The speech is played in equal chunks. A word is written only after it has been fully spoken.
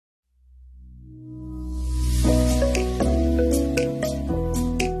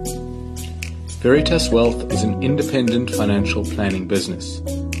Veritas Wealth is an independent financial planning business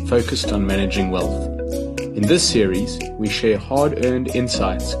focused on managing wealth. In this series, we share hard-earned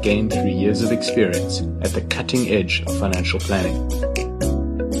insights gained through years of experience at the cutting edge of financial planning.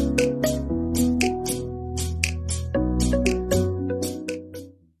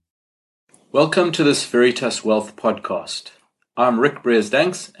 Welcome to this Veritas Wealth podcast. I'm Rick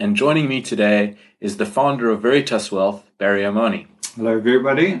Breasdanks, and joining me today is the founder of Veritas Wealth, Barry Amoni. Hello,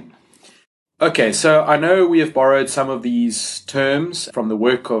 everybody. Okay, so I know we have borrowed some of these terms from the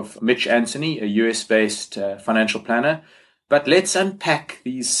work of Mitch Anthony, a US-based financial planner, but let's unpack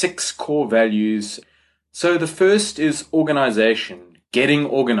these 6 core values. So the first is organization, getting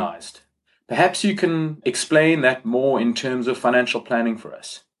organized. Perhaps you can explain that more in terms of financial planning for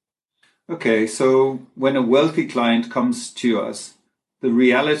us. Okay, so when a wealthy client comes to us, the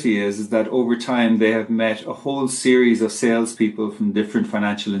reality is that over time they have met a whole series of salespeople from different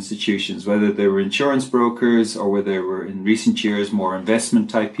financial institutions, whether they were insurance brokers or whether they were in recent years more investment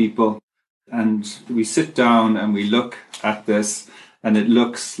type people. And we sit down and we look at this and it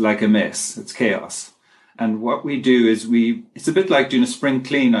looks like a mess. It's chaos. And what we do is it's a bit like doing a spring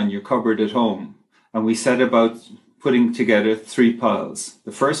clean on your cupboard at home. And we set about putting together 3 piles.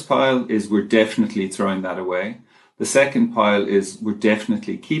 The first pile is we're definitely throwing that away. The second pile is we're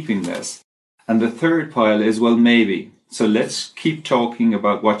definitely keeping this. And the third pile is, well, maybe. So let's keep talking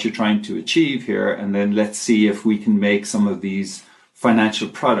about what you're trying to achieve here, and then let's see if we can make some of these financial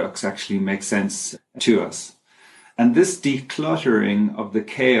products actually make sense to us. And this decluttering of the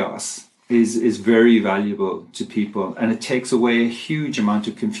chaos is very valuable to people, and it takes away a huge amount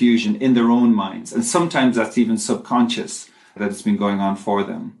of confusion in their own minds. And sometimes that's even subconscious that it's been going on for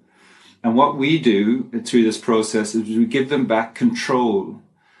them. And what we do through this process is we give them back control.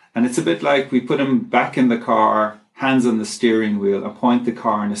 And it's a bit like we put them back in the car, hands on the steering wheel, and point the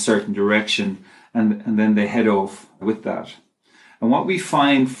car in a certain direction, and then they head off with that. And what we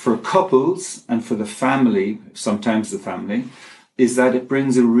find for couples and for the family, sometimes the family, is that it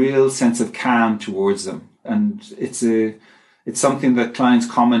brings a real sense of calm towards them. And it's something that clients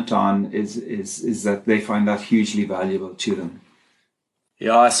comment on is that they find that hugely valuable to them.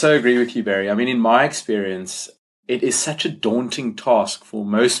 Yeah, I so agree with you, Barry. I mean, in my experience, it is such a daunting task for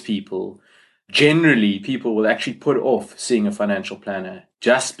most people. Generally, people will actually put off seeing a financial planner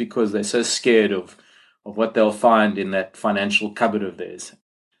just because they're so scared of what they'll find in that financial cupboard of theirs.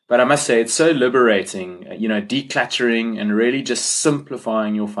 But I must say, it's so liberating, decluttering and really just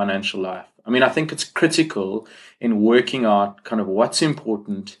simplifying your financial life. I mean, I think it's critical in working out kind of what's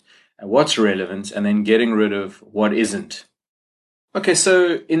important and what's relevant and then getting rid of what isn't. Okay,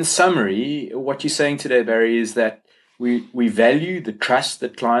 so in summary, what you're saying today, Barry, is that we value the trust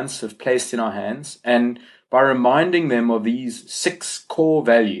that clients have placed in our hands, and by reminding them of these 6 core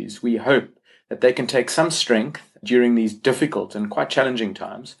values, we hope that they can take some strength during these difficult and quite challenging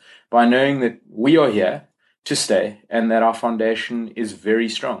times by knowing that we are here to stay and that our foundation is very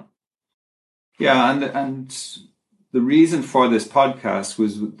strong. Yeah, and the reason for this podcast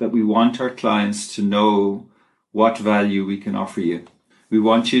was that we want our clients to know what value we can offer you. We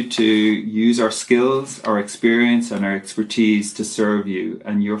want you to use our skills, our experience, and our expertise to serve you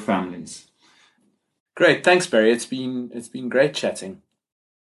and your families. Great. Thanks, Barry. It's been great chatting.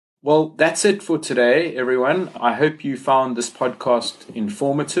 Well, that's it for today, everyone. I hope you found this podcast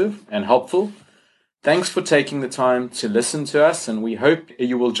informative and helpful. Thanks for taking the time to listen to us, and we hope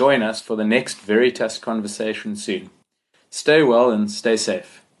you will join us for the next Veritas conversation soon. Stay well and stay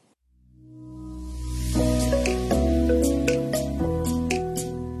safe.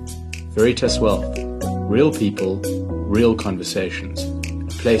 Veritas Wealth. Real people, real conversations.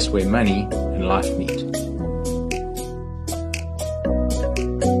 A place where money and life meet.